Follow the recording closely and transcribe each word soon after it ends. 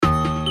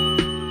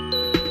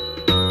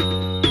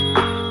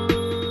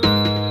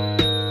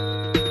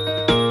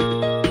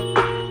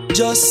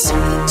Just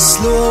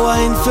slow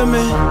wine for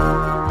me,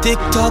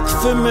 TikTok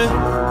for me.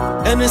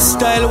 Any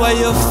style where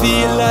you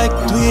feel like,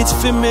 do it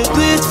for me,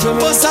 do it for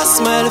me. Bust a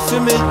smile for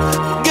me,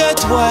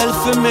 get wild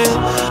for me,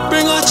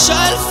 bring a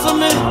child for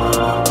me,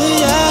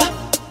 yeah.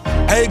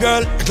 Hey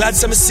girl, glad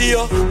to see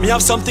you. Me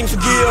have something for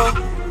you.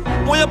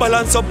 When you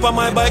balance up on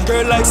my bike,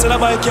 girl, like said a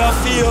bike you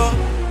feel.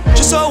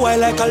 She so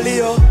wild like a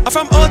Leo. I'm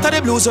from out of the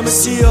blues when me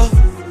see you.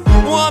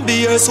 Wanna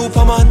be your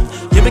Superman,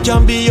 yeah, me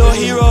can be your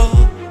hero.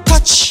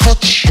 Kotch.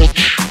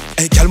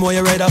 Hey girl, more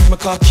you ride off my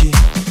cocky.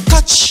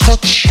 Kotch.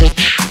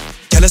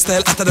 Girl,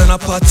 style hotter than a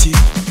party.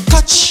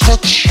 Kotch.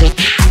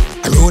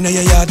 Around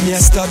your yard, me a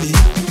stabby.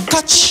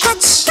 Kotch.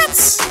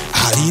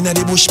 All inna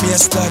the bush, me a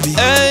stabby.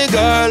 Hey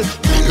girl,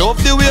 me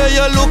love the way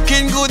you're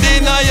looking good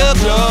inna your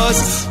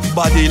clothes.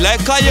 Body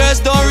like a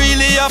yours, don't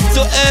really have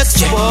to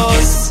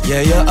expose.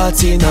 Yeah, you're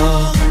hot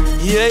enough.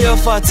 Yeah, you're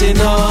fat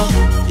enough.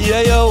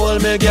 Yeah, you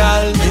hold me,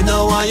 girl. Me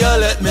know why you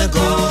let me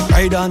go.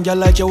 Ride on, girl,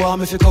 like you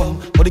want me to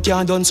come. But it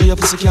can't done, so your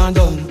pussy can't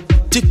done.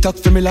 TikTok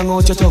for me long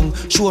out your tongue.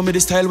 Show me the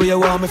style where you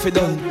want me to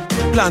done.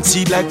 Plant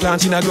seed like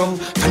plant in a ground.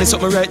 And it's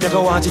something right,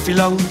 never want it for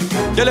long.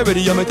 Girl, you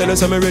ready? You me tell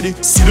us I'm ready.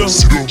 Sit down.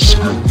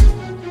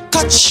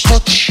 Kotch.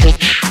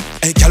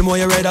 Hey, girl, more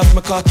you ride off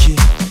my cocky.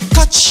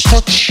 Kotch.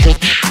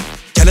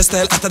 Girl,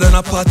 style hotter than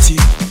a party.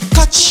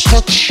 Kotch.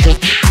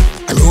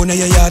 Around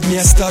your yard, me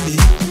a stabby.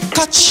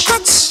 Kotch.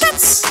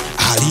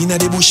 All inna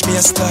the bush, me a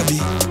stabby.